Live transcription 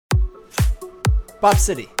Bop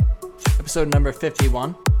City, episode number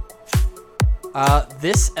 51.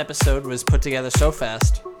 This episode was put together so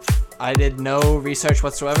fast. I did no research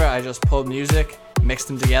whatsoever. I just pulled music, mixed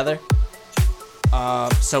them together.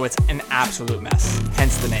 So it's an absolute mess,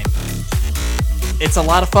 hence the name. It's a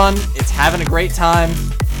lot of fun. It's having a great time.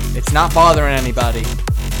 It's not bothering anybody.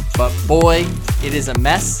 But boy, it is a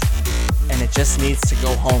mess, and it just needs to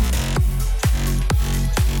go home.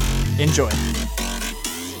 Enjoy.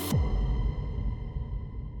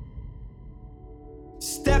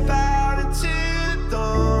 Step out into the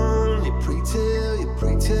dawn. You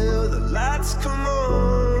pray till the lights come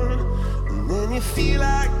on, and then you feel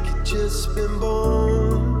like you've just been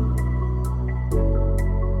born.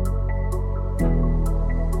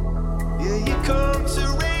 Yeah, you come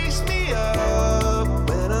to raise me up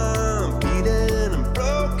when I'm beaten and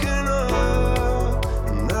broken up,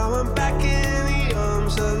 and now I'm back in the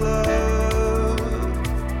arms of love.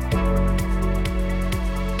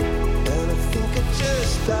 And I think I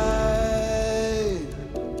just died.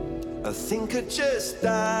 I think I just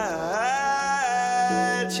died.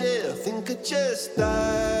 Yeah, I think I just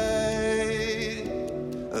died.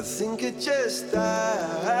 I think I just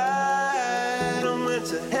died. I went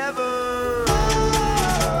to heaven.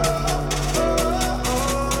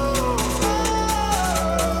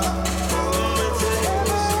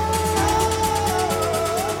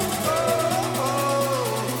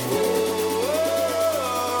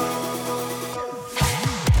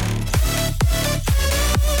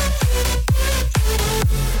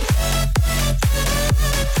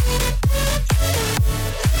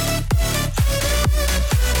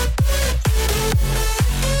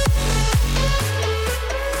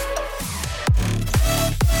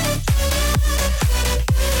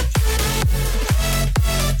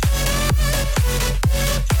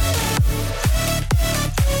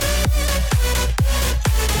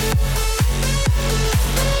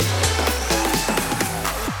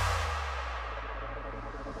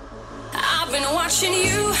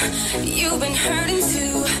 You've been hurting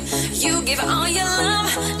too. You give all your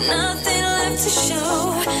love, nothing left to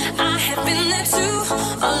show. I have been there too,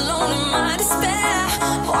 alone in my despair,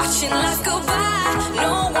 watching life go by,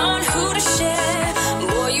 no one who to share.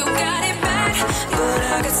 Boy, you got it bad, but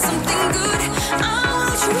I got something good. I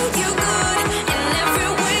will treat you good in every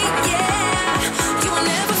way, yeah. You will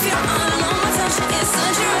never feel alone. My touch is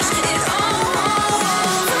such a rush, it's all.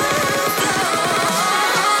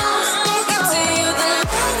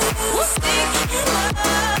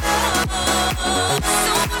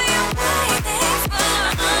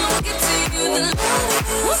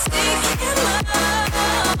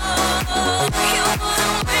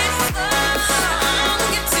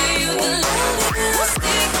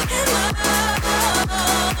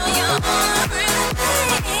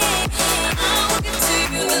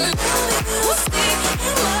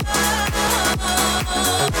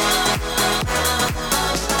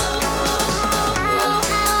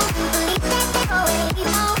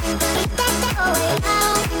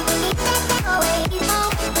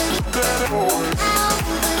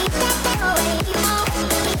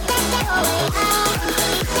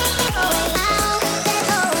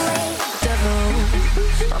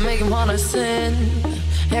 Wanna sin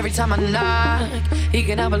every time I knock. He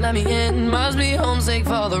can help but let me in. Must be homesick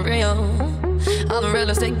for the real. I'm the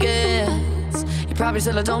realest it gets. You probably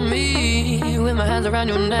still adore me with my hands around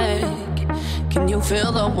your neck. Can you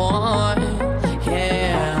feel the warmth?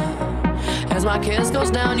 Yeah. As my kiss goes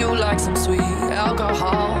down, you like some sweet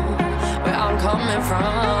alcohol. Where I'm coming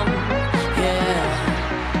from, yeah.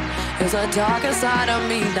 There's a darker side of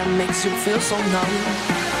me that makes you feel so numb.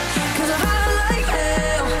 'Cause if I like hell,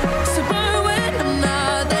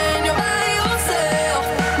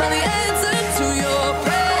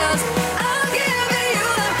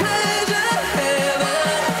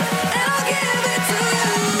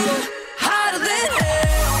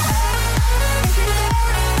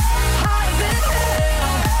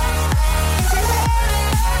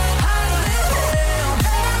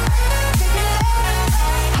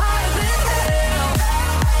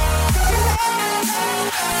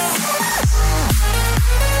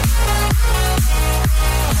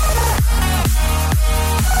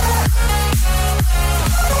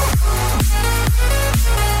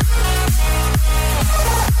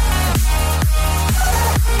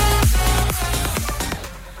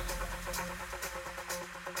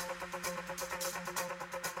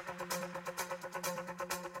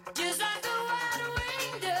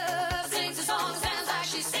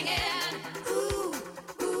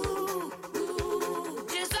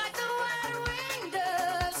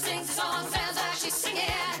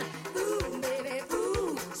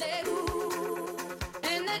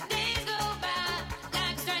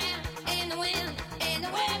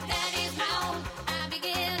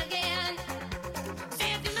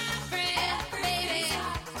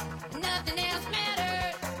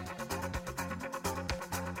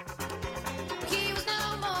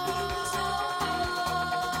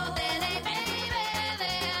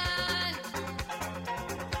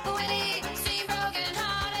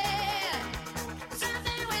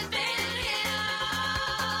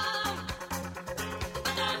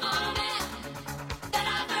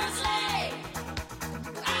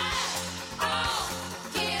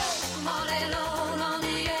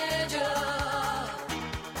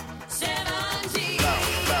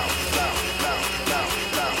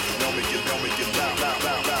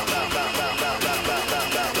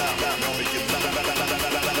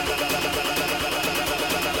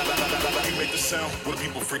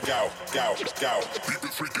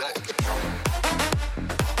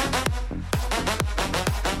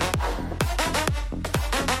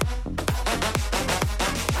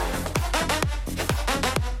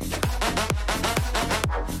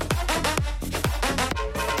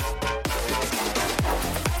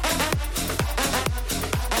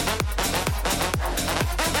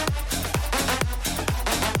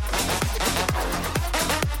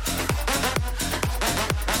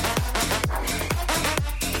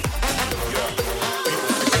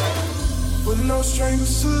 No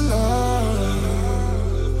strings to love.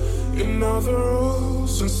 You know the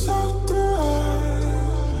rules, and so do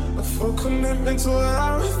I. A full commitment to what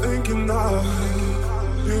I was thinking of.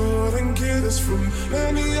 You wouldn't get this from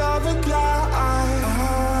any other guy.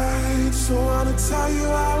 So I wanna tell you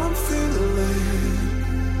how I'm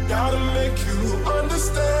feeling. Gotta make you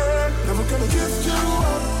understand. Never gonna give you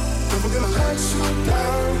up. Never gonna let you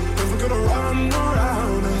down. Never gonna run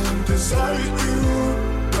around and desert you.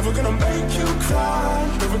 Never gonna make you cry.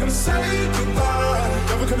 Never gonna say goodbye.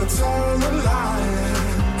 Never gonna tell a lie.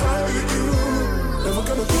 Hurt you. Never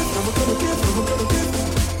gonna give, never gonna give, never gonna give.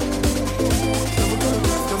 Never gonna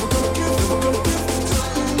give, never gonna give, never gonna give.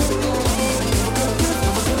 Never gonna give,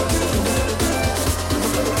 never gonna give, never gonna give. Never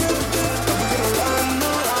gonna run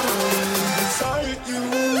around and hurt you.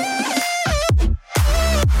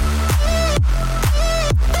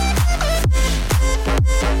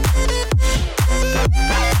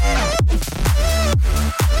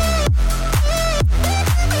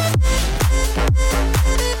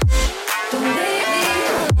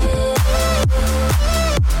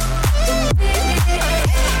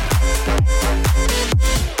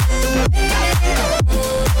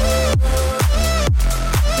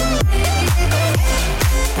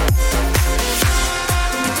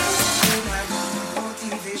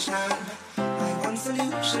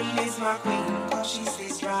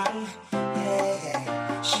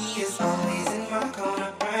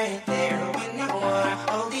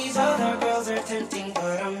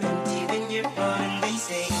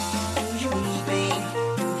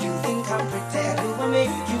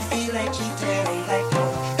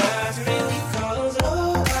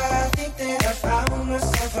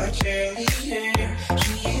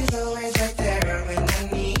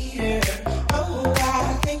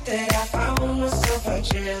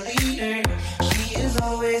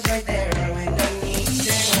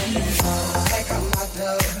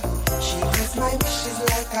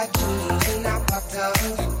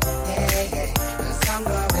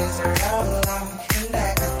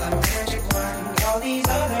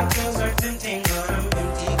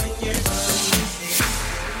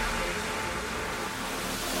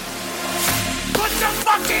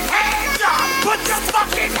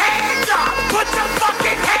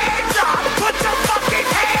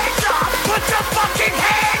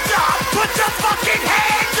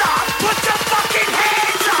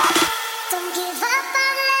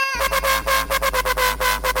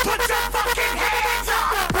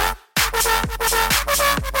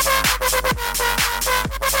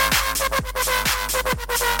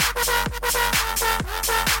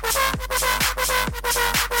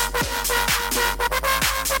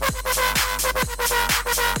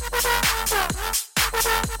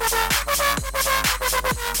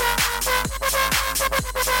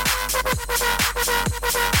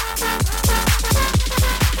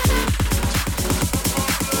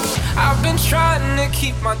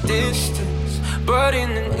 Keep my distance, but in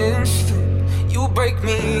an instant you break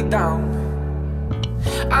me down.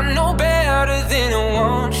 I know better than I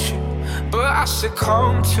want you, but I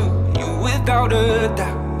succumb to you without a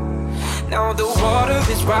doubt. Now the water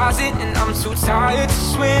is rising and I'm too tired to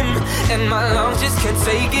swim, and my lungs just can't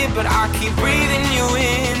take it, but I keep breathing you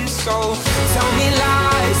in. So tell me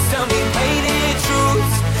lies, tell me painted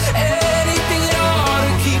truths, anything at all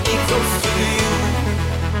to keep me close to you.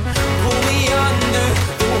 Pull me under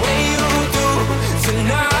the way you do.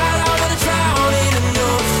 Tonight I wanna drown in an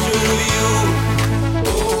ocean of you.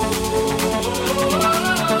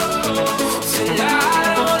 Tonight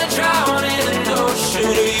I wanna drown in an ocean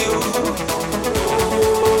of you.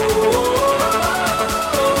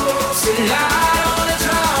 Tonight I wanna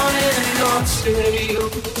drown in an ocean of you.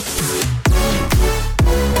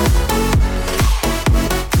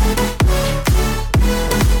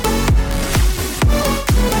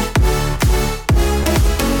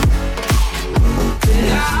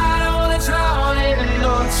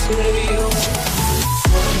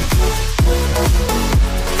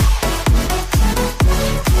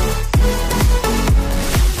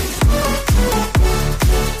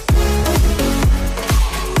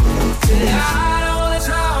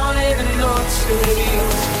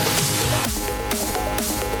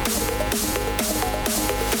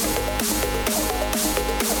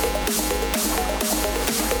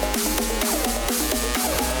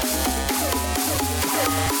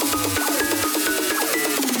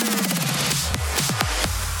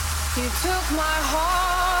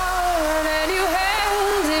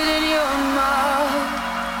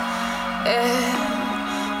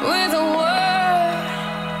 With a word,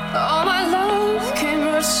 all my love came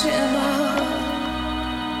rushing up.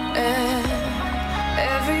 And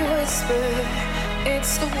every whisper,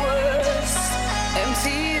 it's the worst,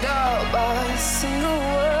 emptied out by a single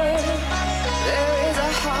word. There is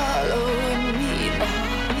a hollow in me now.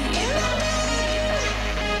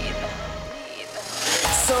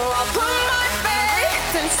 So I'll put my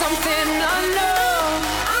faith in something unknown.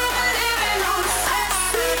 I'm living on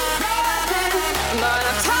nothing, but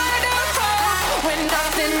I'm tired of hope when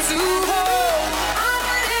nothing to hold. I'm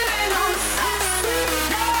living on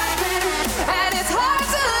nothing, and it's hard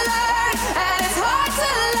to learn, and it's hard to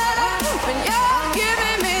learn when you're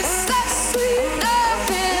giving me such sweet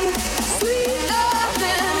loving, sweet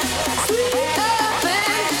loving, sweet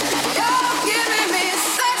loving. You're giving me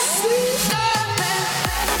such sweet loving.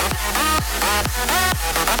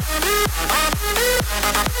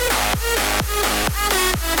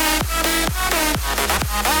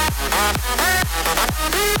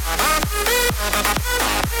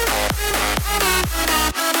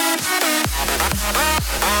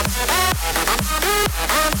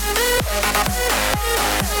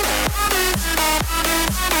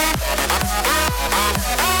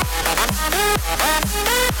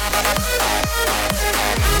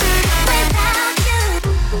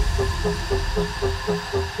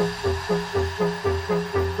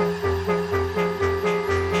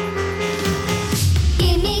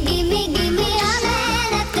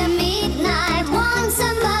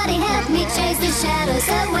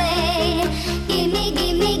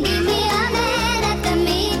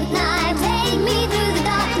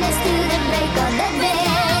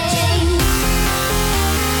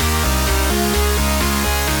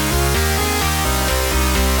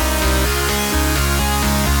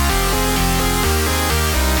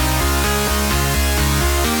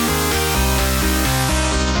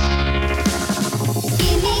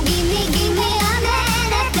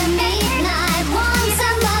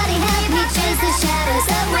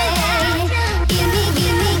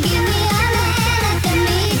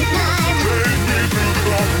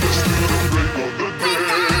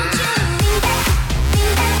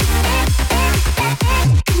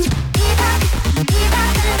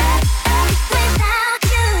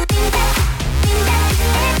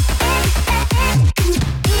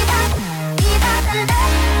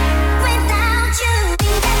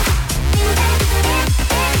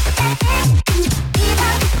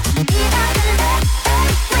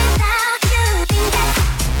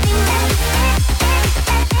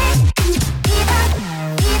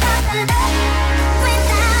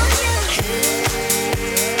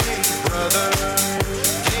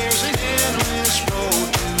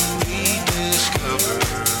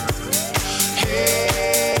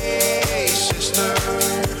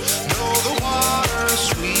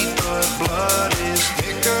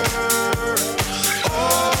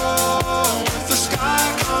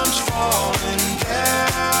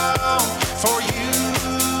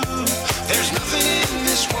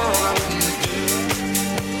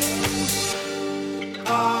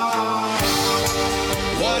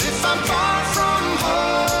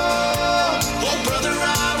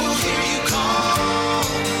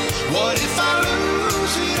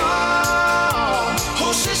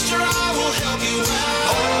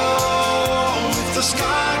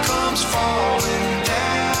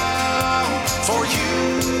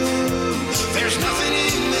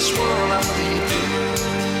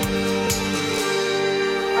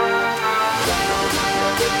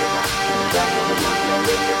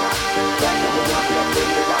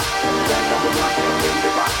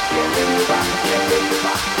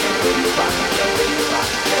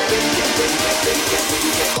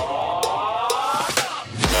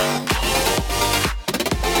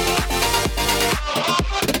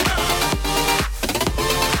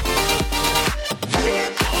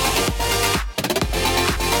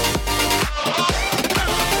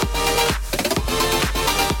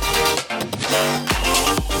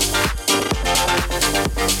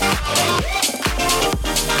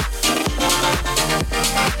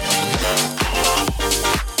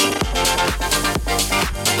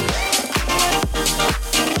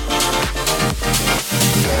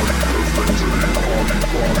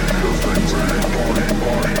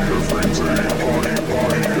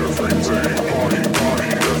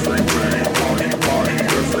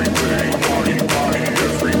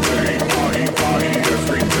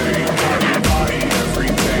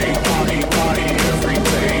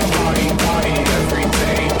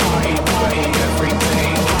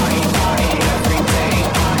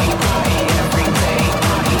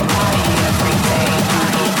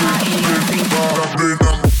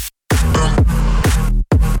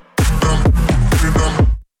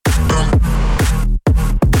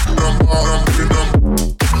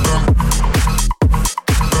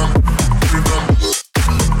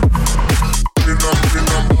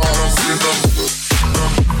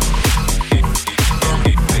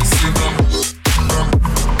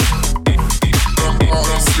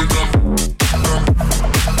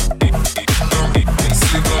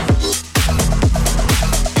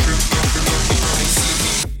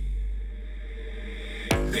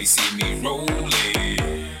 rolling.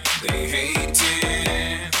 They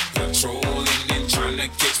hating, controlling and trying to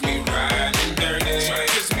catch me riding dirty. Trying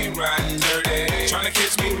to catch me riding dirty. Trying to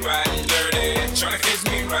catch me riding dirty. Trying to catch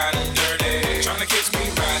me riding dirty. Trying to catch me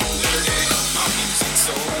riding dirty. My music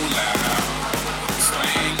so loud,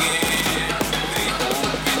 swinging. They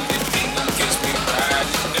hoping that they gon' catch me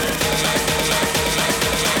riding dirty.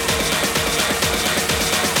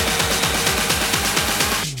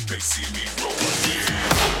 They see me rolling.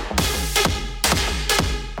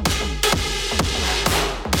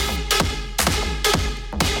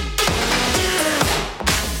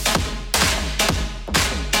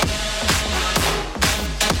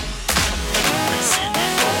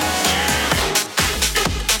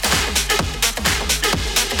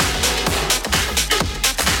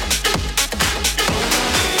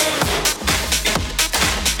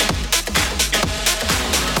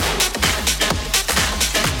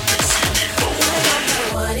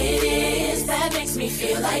 What it is that makes me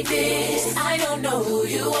feel like this. I don't know who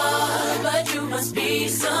you are, but you must be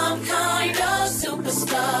some kind of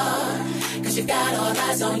superstar. Cause you got all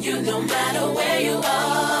eyes on you no matter where you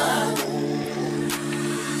are.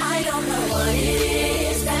 I don't know what it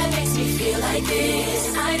is that makes me feel like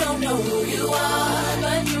this. I don't know who you are,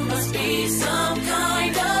 but you must be some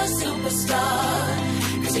kind of superstar.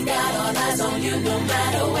 Cause you got all eyes on you no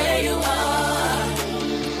matter where you are.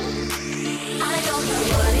 I don't know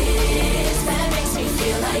what it is that makes me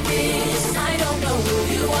feel like this. I don't know who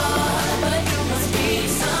you are, but you must be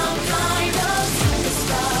some kind of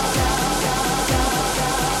superstar.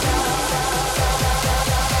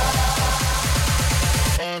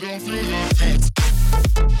 I don't feel like it.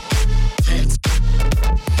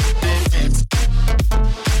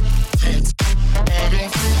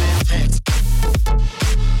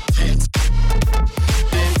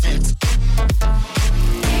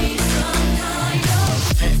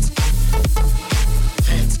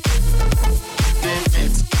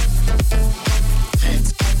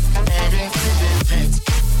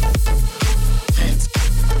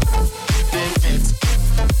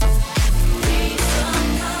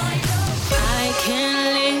 I can't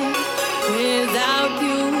live without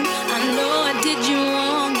you. I know I did you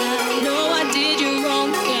wrong. I know I did you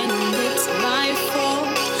wrong, and it's my fault.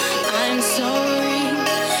 I'm sorry.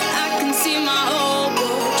 I can see my whole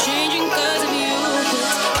world changing 'cause of you.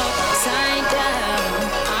 It's upside down.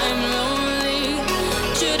 I'm lonely.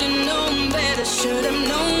 Should've known better. Should've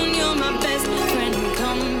known you're my best friend.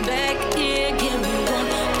 Come back here, give me one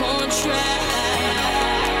more try.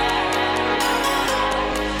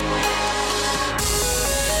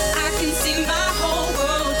 I can see my whole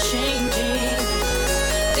world changing.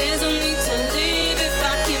 There's no need to leave if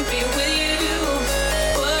I can't be with you.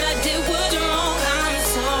 What I did was wrong, I'm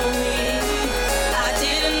sorry. I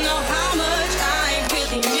didn't know how much I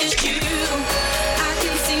really missed you. I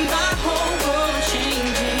can see my whole world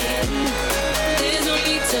changing. There's no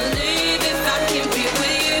need to leave if I can't be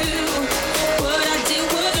with you. What I did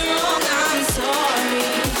was wrong, I'm sorry.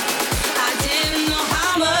 I didn't know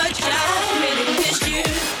how much I really missed you.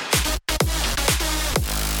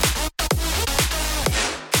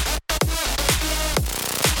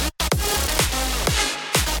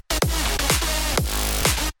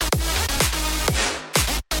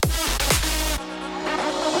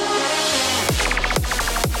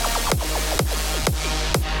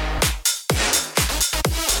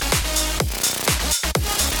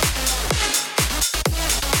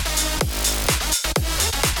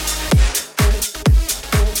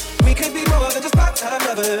 We could be more than just part-time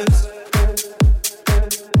lovers.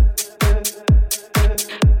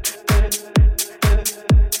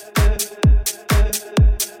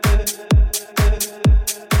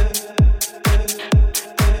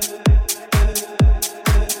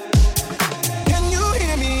 Can you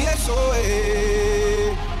hear me?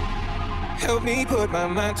 SOA. Help me put my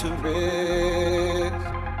mind to rest.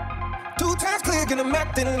 2 times click and I'm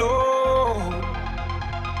acting low.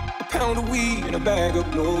 A pound of weed and a bag of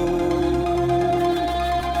blow.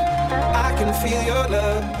 I can feel your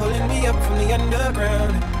love pulling me up from the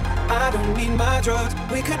underground. I don't need my drugs.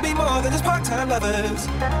 We could be more than just part-time lovers.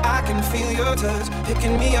 I can feel your touch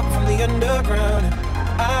picking me up from the underground.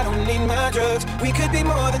 I don't need my drugs. We could be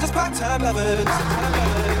more than just part-time lovers.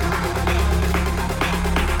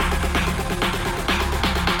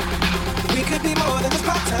 We could be more than just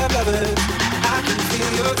part-time lovers. I can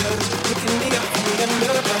feel your touch picking me up from the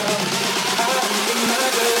underground. I don't need my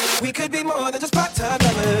drugs. We could be more than just part-time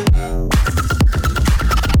lovers.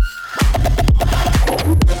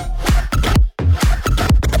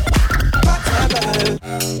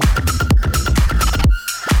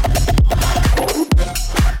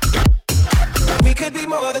 We could be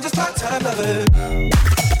more than just part-time lovers. lover.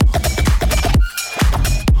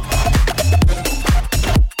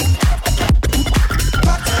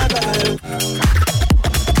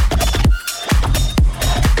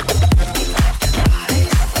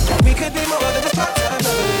 We could be more than just part-time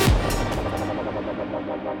lovers.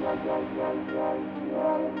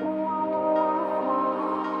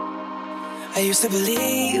 I used to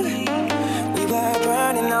believe we were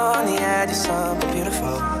burning on the edge of something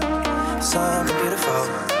beautiful, something beautiful.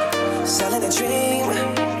 Selling a dream,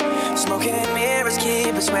 smoking mirrors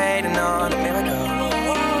keep us waiting on a miracle,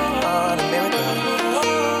 on a miracle.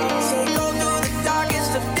 So go through the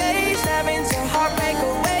darkest of days, having to heartbreak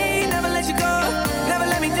away. Never let you go, never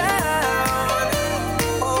let me down.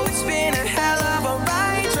 Oh, it's been a hell of a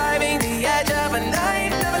ride, driving the edge of a night.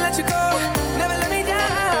 Never let you go, never let me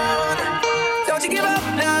down. Don't you give up,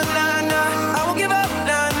 nah, nah, nah. I won't give up,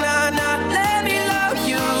 nah, nah, nah. Let me love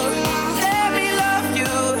you, let me love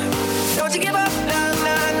you. Don't you give up, nah,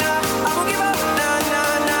 nah, nah. I won't give up, nah,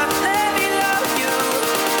 nah, nah. Let me love you.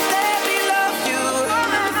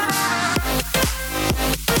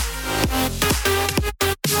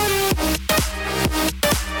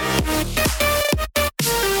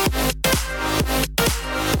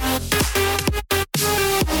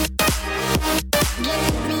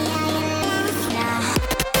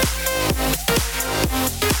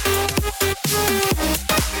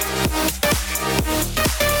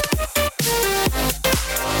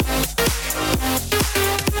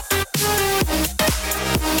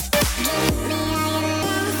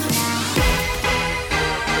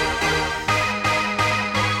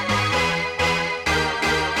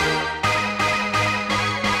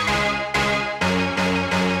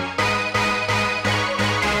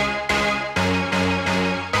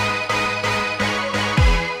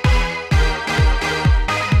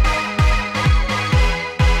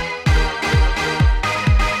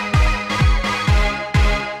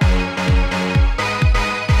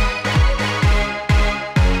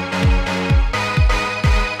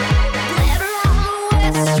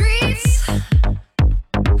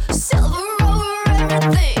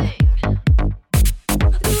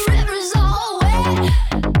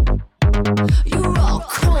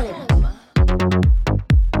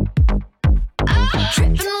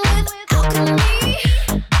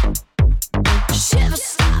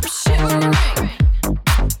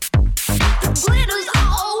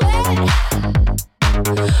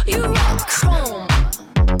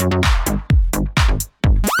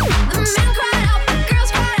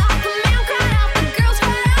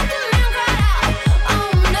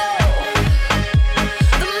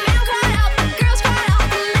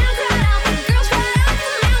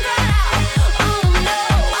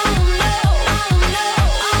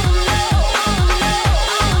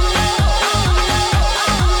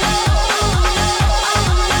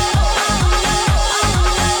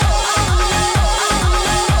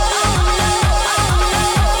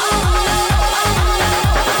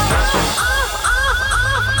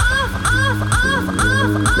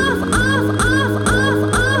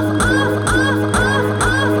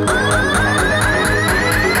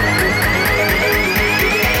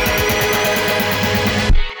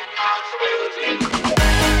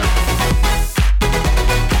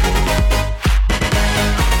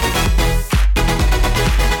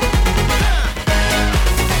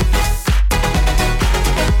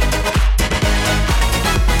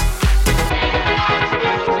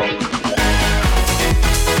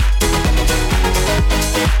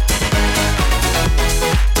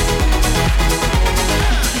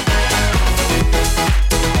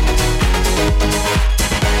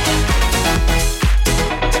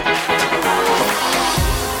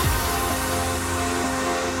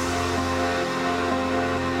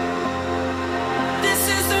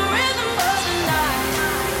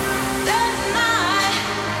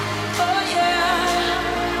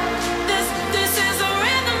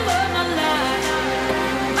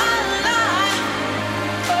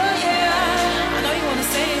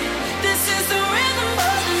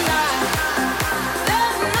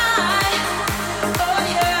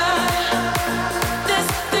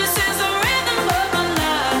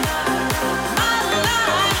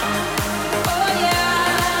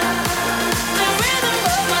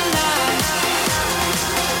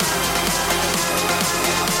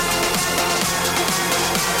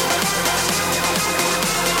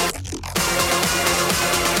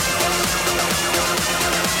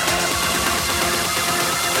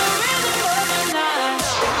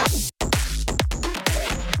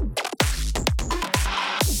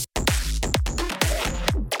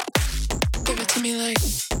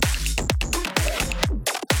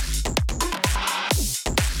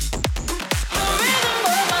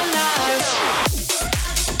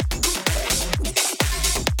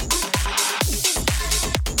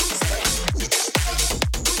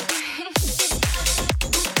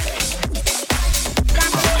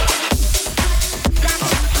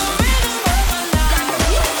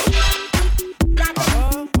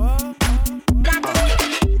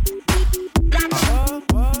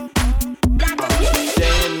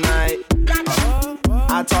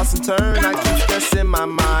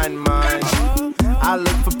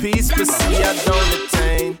 peace, but see I don't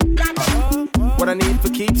attain what I need for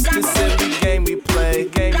keeps. This every game we play.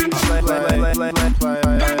 Now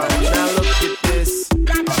look at this.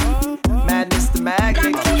 Madness, the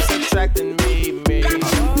magnet keeps attracting me.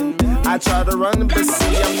 I try to run, but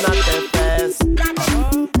see I'm not that fast.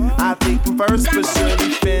 I think I'm first, but surely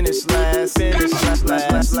finish last.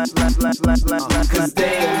 Cause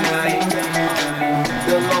day and night,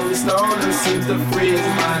 the lonely stoner seems to free his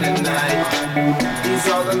mind at night. He's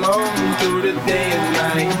all alone through the day and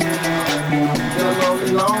night. The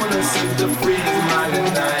lonely loner seems to free his mind at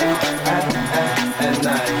night. At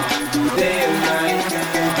night, day and night.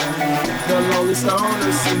 The lonely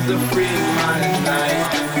stoner seems to free his mind at night.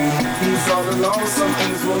 He's all alone, some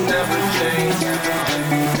things will never change.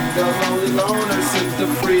 The lonely loner seems to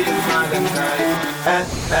free his mind at night. At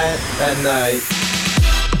night. At night.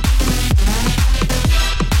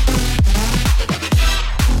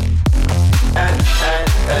 At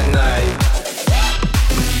night.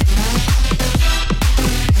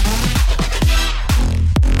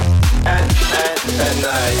 At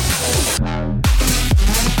night.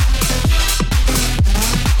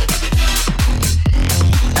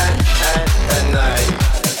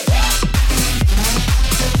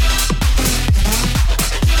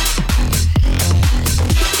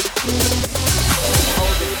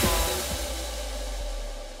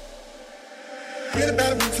 Been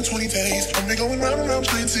about a month for 20 days. I've been going round and round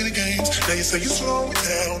playing city games. Now you say you slow it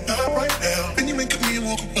down, not right now. Then you make me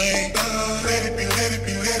walk away. Let it be, let it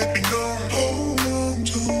be, let it be known. Hold on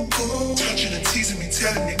to go. Touching and teasing me,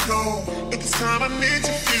 telling me no. But this time I need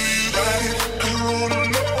to feel you ride it. Come on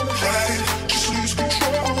alone, ride it. Just lose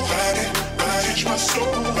control, ride it. Touch my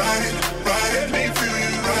soul, ride it. Ride it, make me feel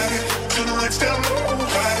you ride it. Turn the lights down low,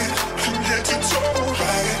 ride it. From head to toe,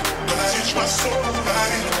 ride it. Touch my soul,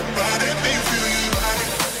 ride it. Ride it, make me feel you.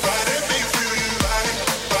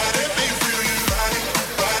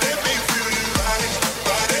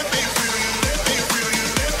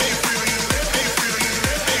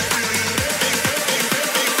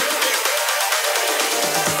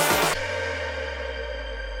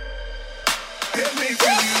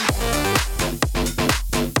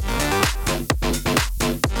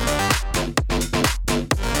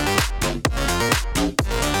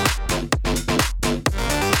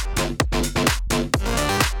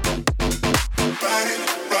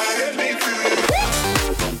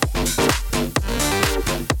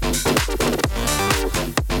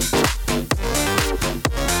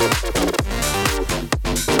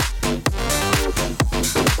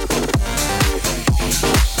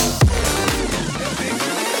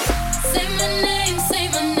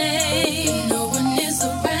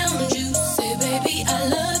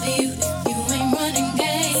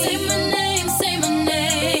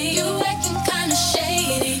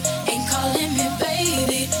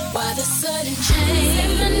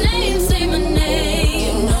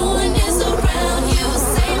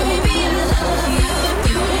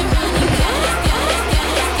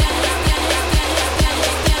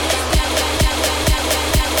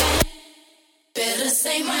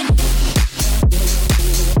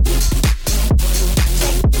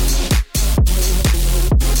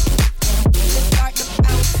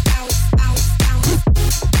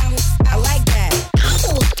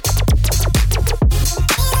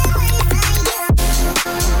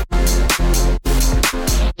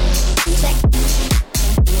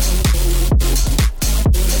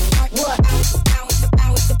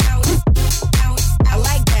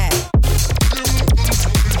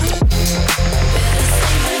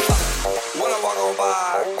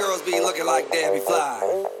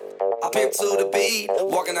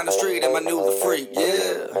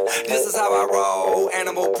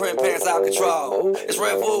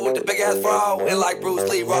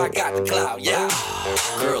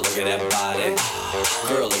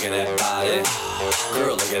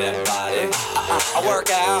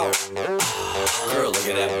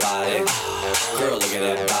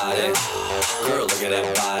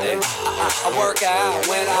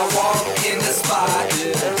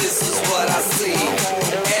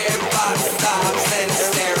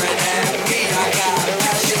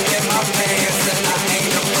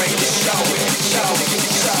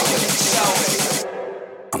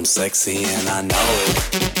 Sexy and I know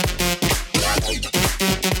it.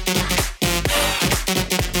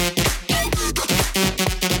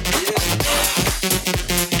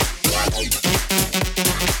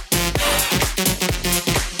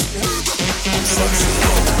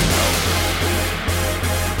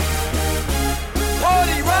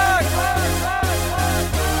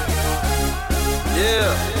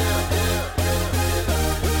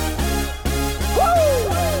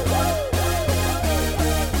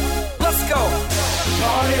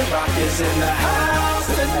 Party rock is in the house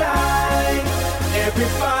tonight.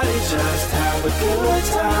 Everybody just have a good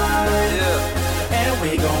time. And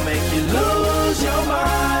we gon' make you lose your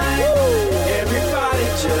mind. Everybody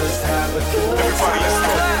just have a good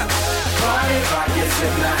time. Party rock is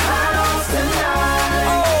in the house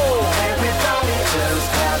tonight. Everybody just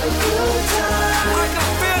have a good time.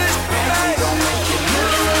 And we gon' make you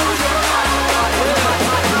lose your mind.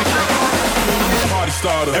 Party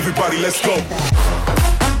starter. Everybody, let's go.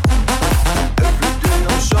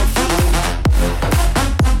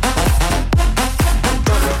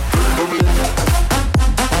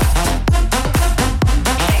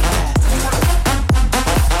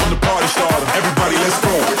 Everybody, let's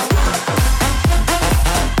go.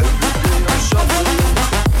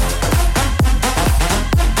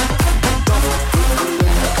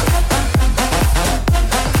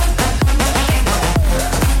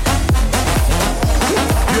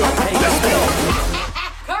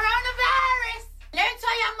 Coronavirus! Let me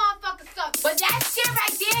tell y'all motherfuckers something. But that shit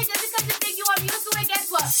right there, just because you think you immune to it, guess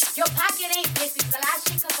what? Your pocket ain't big because a lot of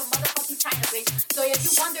shit comes from motherfucking China, bitch. So if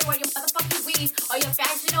you wonder where your motherfucking weed or your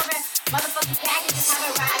fashion over motherfucking packages have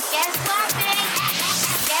arrived, guess what, bitch?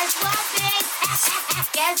 Guess what, bitch?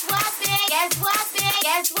 Guess what, bitch? Guess what, bitch?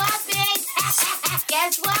 Guess what, bitch?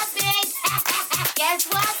 Guess what, bitch? Guess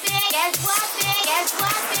what, bitch? Guess what, bitch? Guess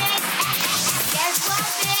what, bitch? Guess what,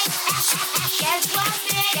 bitch? Guess what,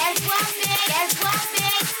 bitch? Guess what, bitch? Guess what, bitch?